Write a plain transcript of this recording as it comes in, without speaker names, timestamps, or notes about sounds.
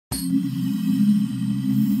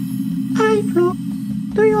Hey Flo,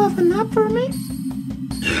 do you have an app for me?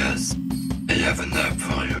 Yes, I have an app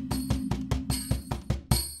for you.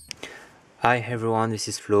 Hi everyone, this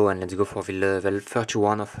is Flo and let's go for the level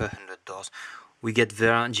 31 of 100 doors. We get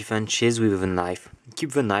there different cheese with a knife.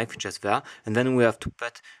 Keep the knife just there and then we have to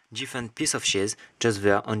put different piece of cheese just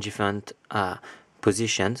there on different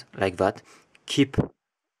positions like that. Keep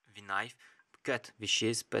the knife, cut the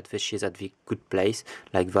cheese, put the cheese at the good place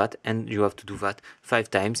like that, and you have to do that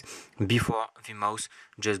 5 times before the mouse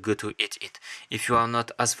just go to eat it. If you are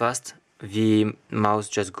not as fast, the mouse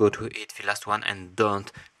just go to eat the last one and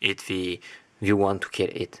don't eat the one to kill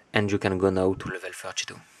it. And you can go now to level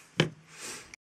 32.